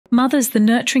mothers, the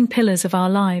nurturing pillars of our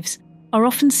lives, are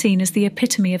often seen as the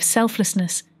epitome of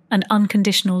selflessness and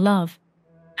unconditional love.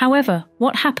 However,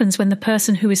 what happens when the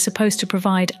person who is supposed to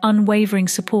provide unwavering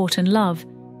support and love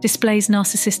displays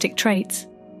narcissistic traits?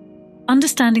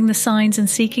 Understanding the signs and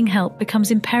seeking help becomes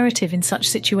imperative in such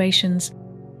situations,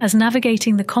 as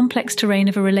navigating the complex terrain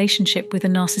of a relationship with a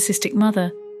narcissistic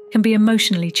mother can be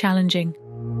emotionally challenging.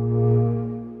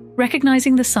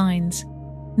 Recognizing the signs.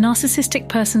 Narcissistic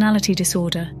personality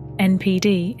disorder,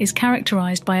 NPD, is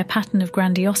characterized by a pattern of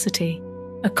grandiosity,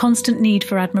 a constant need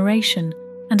for admiration,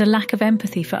 and a lack of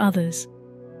empathy for others.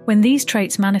 When these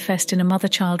traits manifest in a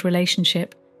mother-child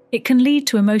relationship, it can lead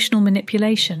to emotional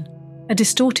manipulation, a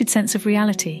distorted sense of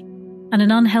reality, and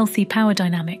an unhealthy power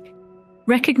dynamic.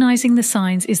 Recognizing the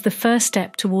signs is the first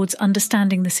step towards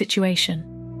understanding the situation.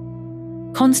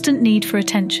 Constant need for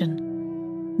attention.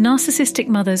 Narcissistic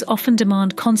mothers often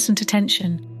demand constant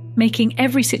attention, making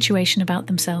every situation about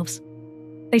themselves.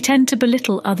 They tend to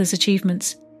belittle others'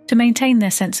 achievements to maintain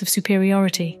their sense of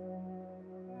superiority.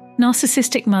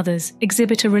 Narcissistic mothers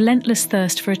exhibit a relentless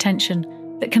thirst for attention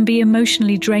that can be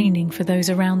emotionally draining for those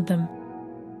around them.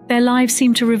 Their lives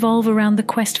seem to revolve around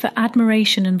the quest for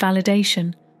admiration and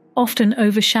validation, often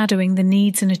overshadowing the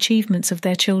needs and achievements of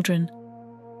their children.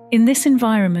 In this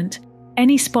environment,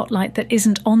 any spotlight that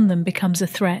isn't on them becomes a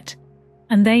threat,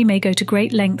 and they may go to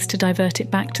great lengths to divert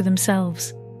it back to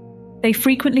themselves. They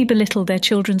frequently belittle their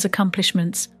children's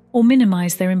accomplishments or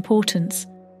minimize their importance,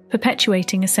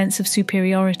 perpetuating a sense of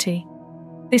superiority.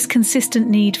 This consistent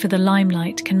need for the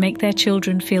limelight can make their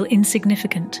children feel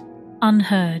insignificant,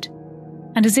 unheard,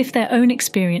 and as if their own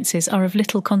experiences are of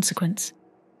little consequence.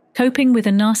 Coping with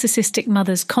a narcissistic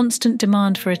mother's constant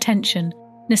demand for attention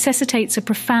necessitates a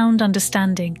profound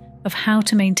understanding of how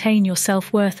to maintain your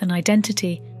self-worth and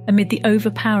identity amid the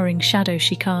overpowering shadow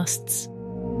she casts.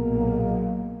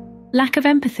 Lack of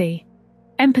empathy.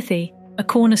 Empathy, a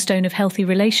cornerstone of healthy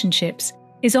relationships,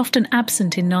 is often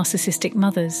absent in narcissistic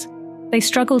mothers. They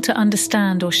struggle to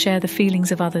understand or share the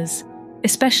feelings of others,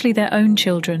 especially their own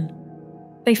children.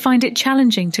 They find it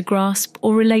challenging to grasp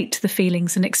or relate to the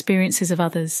feelings and experiences of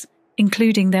others,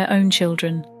 including their own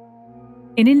children.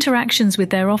 In interactions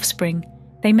with their offspring,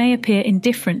 they may appear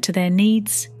indifferent to their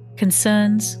needs,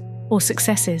 concerns, or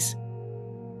successes.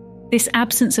 This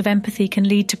absence of empathy can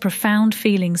lead to profound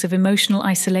feelings of emotional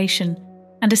isolation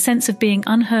and a sense of being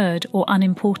unheard or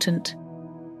unimportant.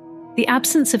 The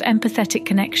absence of empathetic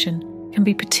connection can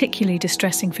be particularly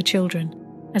distressing for children,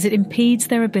 as it impedes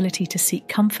their ability to seek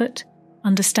comfort,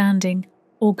 understanding,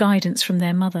 or guidance from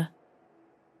their mother.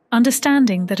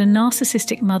 Understanding that a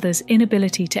narcissistic mother's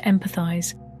inability to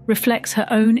empathize reflects her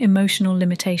own emotional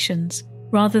limitations,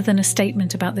 rather than a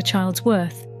statement about the child's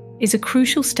worth, is a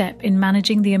crucial step in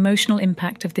managing the emotional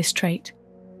impact of this trait.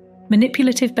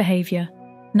 Manipulative behavior.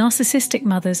 Narcissistic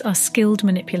mothers are skilled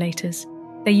manipulators.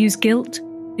 They use guilt,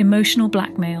 emotional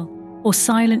blackmail, or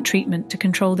silent treatment to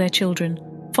control their children,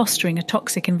 fostering a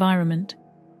toxic environment.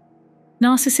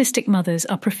 Narcissistic mothers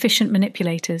are proficient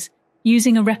manipulators,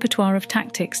 using a repertoire of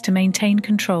tactics to maintain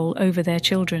control over their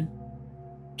children.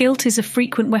 Guilt is a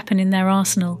frequent weapon in their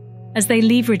arsenal, as they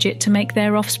leverage it to make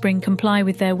their offspring comply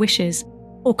with their wishes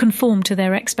or conform to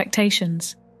their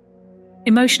expectations.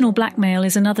 Emotional blackmail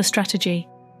is another strategy,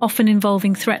 often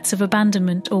involving threats of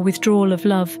abandonment or withdrawal of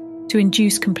love to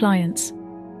induce compliance.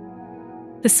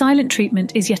 The silent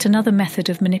treatment is yet another method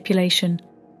of manipulation,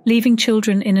 leaving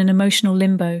children in an emotional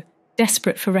limbo,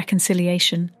 desperate for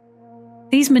reconciliation.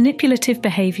 These manipulative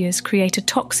behaviors create a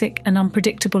toxic and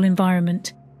unpredictable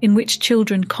environment in which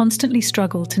children constantly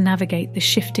struggle to navigate the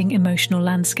shifting emotional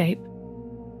landscape.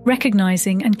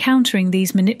 Recognizing and countering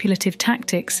these manipulative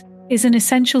tactics is an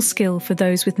essential skill for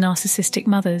those with narcissistic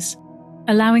mothers,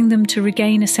 allowing them to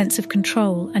regain a sense of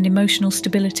control and emotional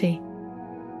stability.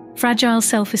 Fragile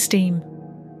self-esteem.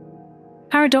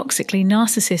 Paradoxically,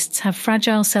 narcissists have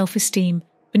fragile self-esteem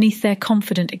beneath their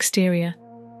confident exterior.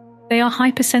 They are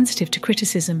hypersensitive to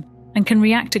criticism and can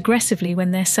react aggressively when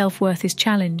their self-worth is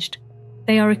challenged.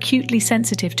 They are acutely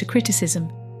sensitive to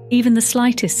criticism, even the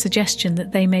slightest suggestion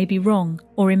that they may be wrong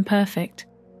or imperfect.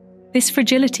 This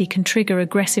fragility can trigger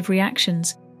aggressive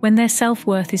reactions when their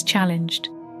self-worth is challenged.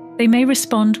 They may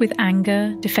respond with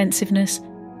anger, defensiveness,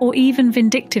 or even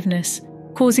vindictiveness,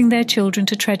 causing their children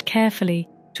to tread carefully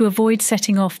to avoid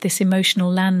setting off this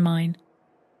emotional landmine.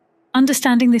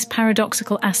 Understanding this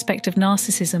paradoxical aspect of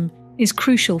narcissism is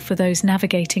crucial for those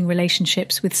navigating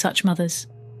relationships with such mothers.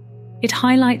 It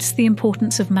highlights the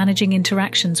importance of managing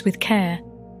interactions with care,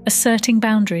 asserting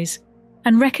boundaries,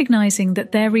 and recognizing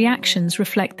that their reactions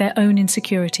reflect their own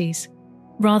insecurities,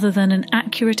 rather than an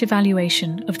accurate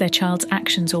evaluation of their child's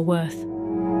actions or worth.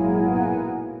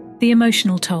 The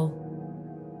emotional toll.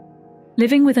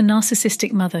 Living with a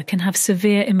narcissistic mother can have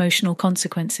severe emotional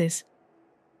consequences.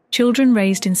 Children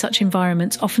raised in such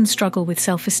environments often struggle with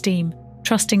self-esteem,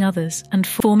 trusting others, and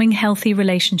forming healthy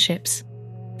relationships.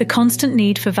 The constant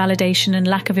need for validation and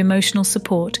lack of emotional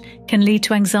support can lead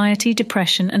to anxiety,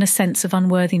 depression, and a sense of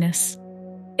unworthiness.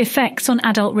 Effects on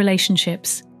adult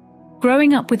relationships.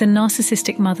 Growing up with a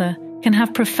narcissistic mother can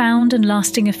have profound and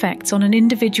lasting effects on an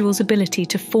individual's ability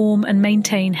to form and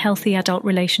maintain healthy adult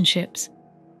relationships.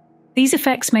 These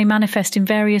effects may manifest in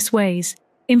various ways,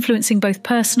 influencing both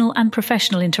personal and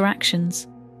professional interactions.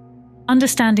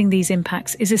 Understanding these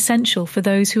impacts is essential for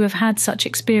those who have had such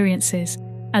experiences,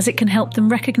 as it can help them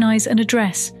recognize and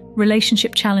address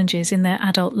relationship challenges in their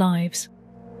adult lives.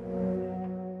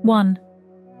 1.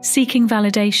 Seeking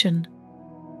validation.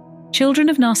 Children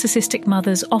of narcissistic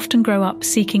mothers often grow up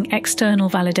seeking external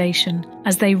validation,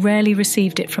 as they rarely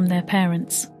received it from their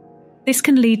parents. This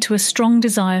can lead to a strong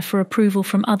desire for approval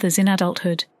from others in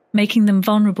adulthood, making them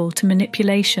vulnerable to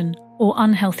manipulation or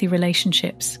unhealthy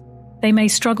relationships. They may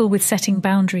struggle with setting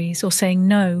boundaries or saying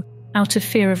no out of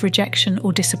fear of rejection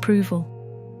or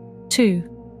disapproval.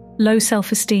 2. Low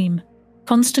self-esteem.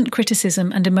 Constant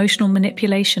criticism and emotional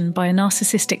manipulation by a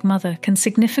narcissistic mother can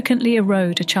significantly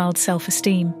erode a child's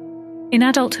self-esteem. In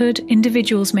adulthood,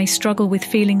 individuals may struggle with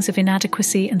feelings of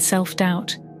inadequacy and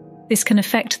self-doubt. This can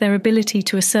affect their ability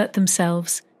to assert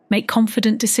themselves, make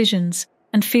confident decisions,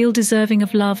 and feel deserving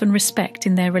of love and respect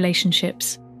in their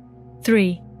relationships.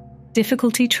 3.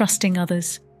 Difficulty trusting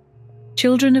others.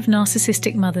 Children of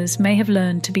narcissistic mothers may have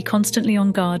learned to be constantly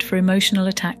on guard for emotional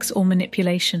attacks or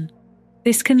manipulation.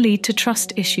 This can lead to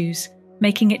trust issues,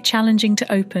 making it challenging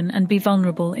to open and be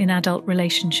vulnerable in adult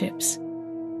relationships.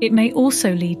 It may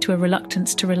also lead to a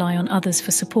reluctance to rely on others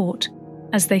for support,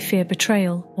 as they fear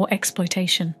betrayal or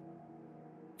exploitation.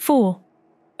 4.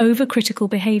 Overcritical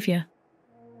behavior.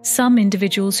 Some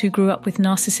individuals who grew up with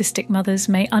narcissistic mothers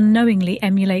may unknowingly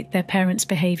emulate their parents'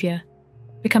 behavior,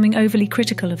 becoming overly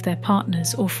critical of their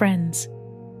partners or friends.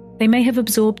 They may have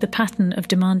absorbed the pattern of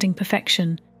demanding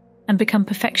perfection and become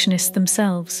perfectionists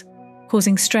themselves,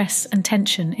 causing stress and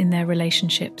tension in their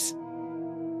relationships.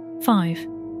 5.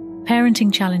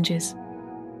 Parenting challenges.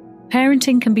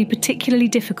 Parenting can be particularly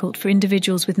difficult for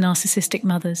individuals with narcissistic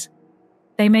mothers.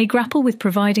 They may grapple with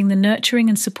providing the nurturing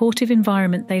and supportive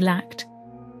environment they lacked,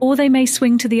 or they may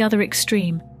swing to the other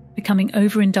extreme, becoming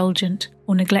overindulgent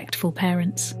or neglectful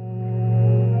parents.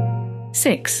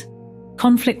 6.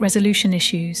 Conflict resolution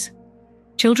issues.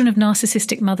 Children of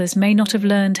narcissistic mothers may not have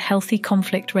learned healthy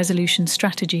conflict resolution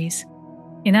strategies.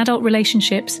 In adult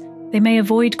relationships, they may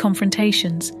avoid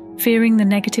confrontations, fearing the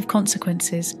negative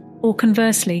consequences, or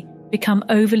conversely, become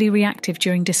overly reactive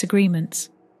during disagreements.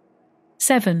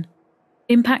 7.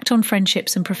 Impact on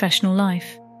friendships and professional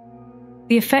life.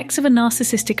 The effects of a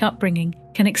narcissistic upbringing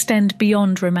can extend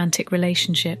beyond romantic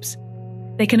relationships.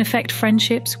 They can affect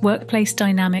friendships, workplace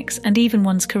dynamics, and even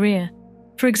one's career.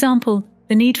 For example,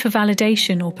 the need for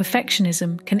validation or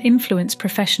perfectionism can influence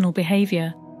professional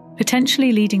behavior,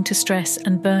 potentially leading to stress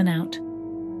and burnout.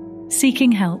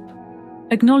 Seeking help.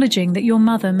 Acknowledging that your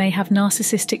mother may have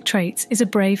narcissistic traits is a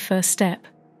brave first step.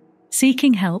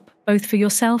 Seeking help, both for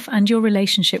yourself and your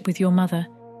relationship with your mother,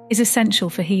 is essential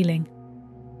for healing.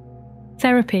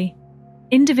 Therapy.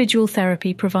 Individual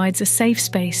therapy provides a safe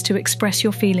space to express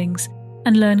your feelings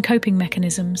and learn coping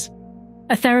mechanisms.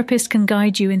 A therapist can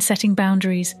guide you in setting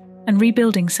boundaries and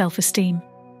rebuilding self-esteem.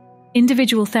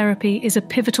 Individual therapy is a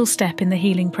pivotal step in the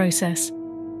healing process.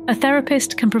 A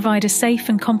therapist can provide a safe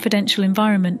and confidential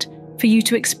environment for you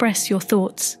to express your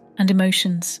thoughts and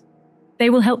emotions. They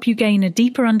will help you gain a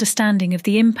deeper understanding of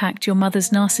the impact your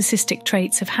mother's narcissistic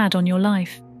traits have had on your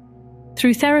life.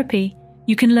 Through therapy,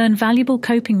 you can learn valuable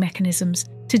coping mechanisms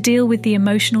to deal with the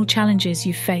emotional challenges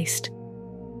you've faced.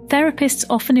 Therapists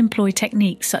often employ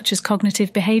techniques such as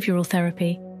cognitive behavioral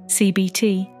therapy,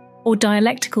 CBT, or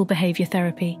dialectical behavior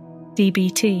therapy,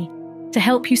 DBT, to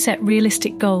help you set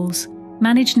realistic goals,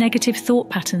 manage negative thought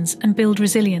patterns, and build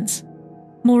resilience.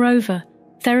 Moreover,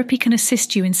 therapy can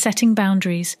assist you in setting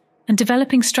boundaries and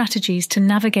developing strategies to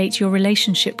navigate your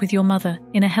relationship with your mother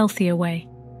in a healthier way.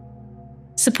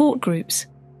 Support groups.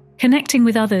 Connecting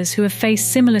with others who have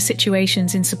faced similar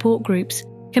situations in support groups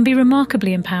can be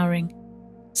remarkably empowering.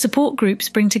 Support groups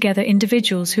bring together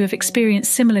individuals who have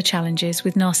experienced similar challenges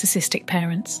with narcissistic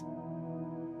parents.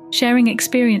 Sharing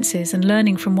experiences and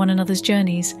learning from one another's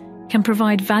journeys can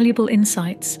provide valuable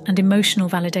insights and emotional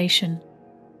validation.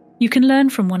 You can learn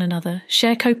from one another,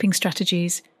 share coping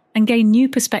strategies, and gain new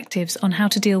perspectives on how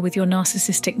to deal with your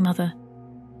narcissistic mother.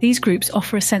 These groups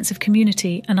offer a sense of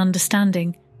community and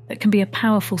understanding that can be a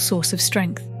powerful source of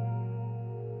strength.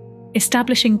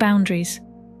 Establishing boundaries.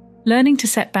 Learning to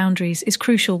set boundaries is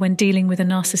crucial when dealing with a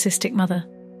narcissistic mother.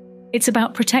 It's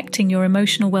about protecting your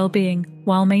emotional well-being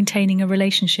while maintaining a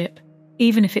relationship,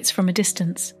 even if it's from a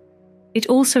distance. It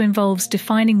also involves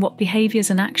defining what behaviors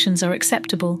and actions are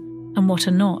acceptable and what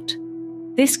are not.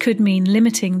 This could mean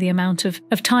limiting the amount of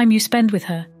time you spend with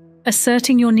her,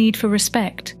 asserting your need for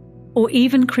respect, or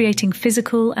even creating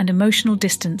physical and emotional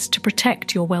distance to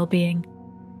protect your well-being.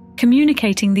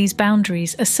 Communicating these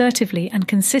boundaries assertively and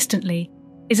consistently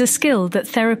is a skill that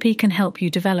therapy can help you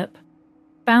develop.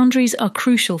 Boundaries are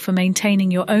crucial for maintaining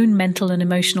your own mental and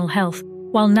emotional health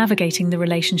while navigating the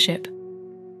relationship.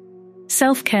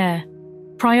 Self-care.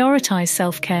 Prioritize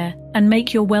self-care and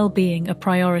make your well-being a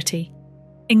priority.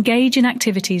 Engage in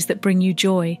activities that bring you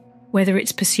joy, whether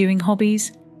it's pursuing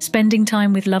hobbies, spending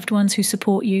time with loved ones who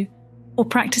support you, or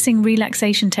practicing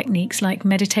relaxation techniques like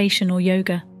meditation or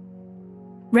yoga.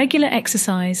 Regular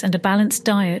exercise and a balanced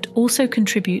diet also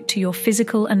contribute to your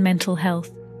physical and mental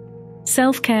health.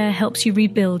 Self-care helps you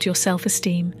rebuild your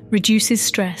self-esteem, reduces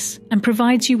stress, and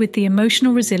provides you with the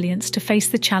emotional resilience to face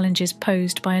the challenges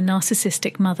posed by a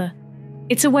narcissistic mother.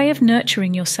 It's a way of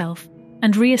nurturing yourself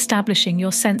and re-establishing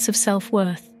your sense of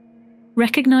self-worth.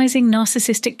 Recognizing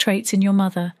narcissistic traits in your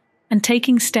mother and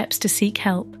taking steps to seek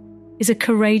help is a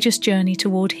courageous journey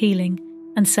toward healing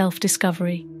and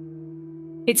self-discovery.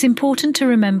 It's important to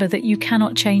remember that you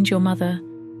cannot change your mother,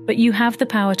 but you have the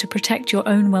power to protect your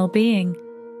own well-being.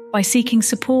 By seeking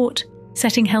support,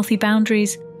 setting healthy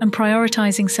boundaries, and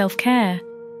prioritizing self-care,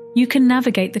 you can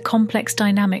navigate the complex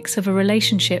dynamics of a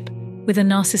relationship with a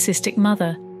narcissistic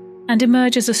mother and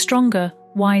emerge as a stronger,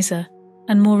 wiser,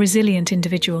 and more resilient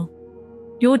individual.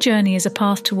 Your journey is a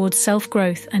path towards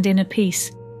self-growth and inner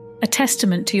peace, a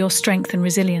testament to your strength and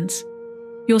resilience.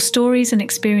 Your stories and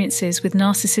experiences with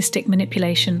narcissistic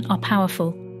manipulation are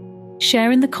powerful.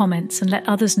 Share in the comments and let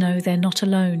others know they're not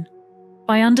alone.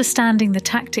 By understanding the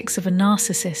tactics of a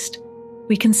narcissist,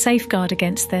 we can safeguard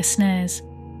against their snares.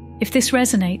 If this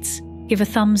resonates, give a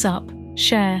thumbs up,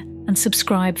 share, and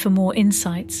subscribe for more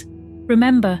insights.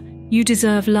 Remember, you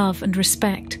deserve love and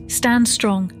respect. Stand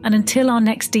strong, and until our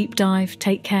next deep dive,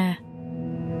 take care.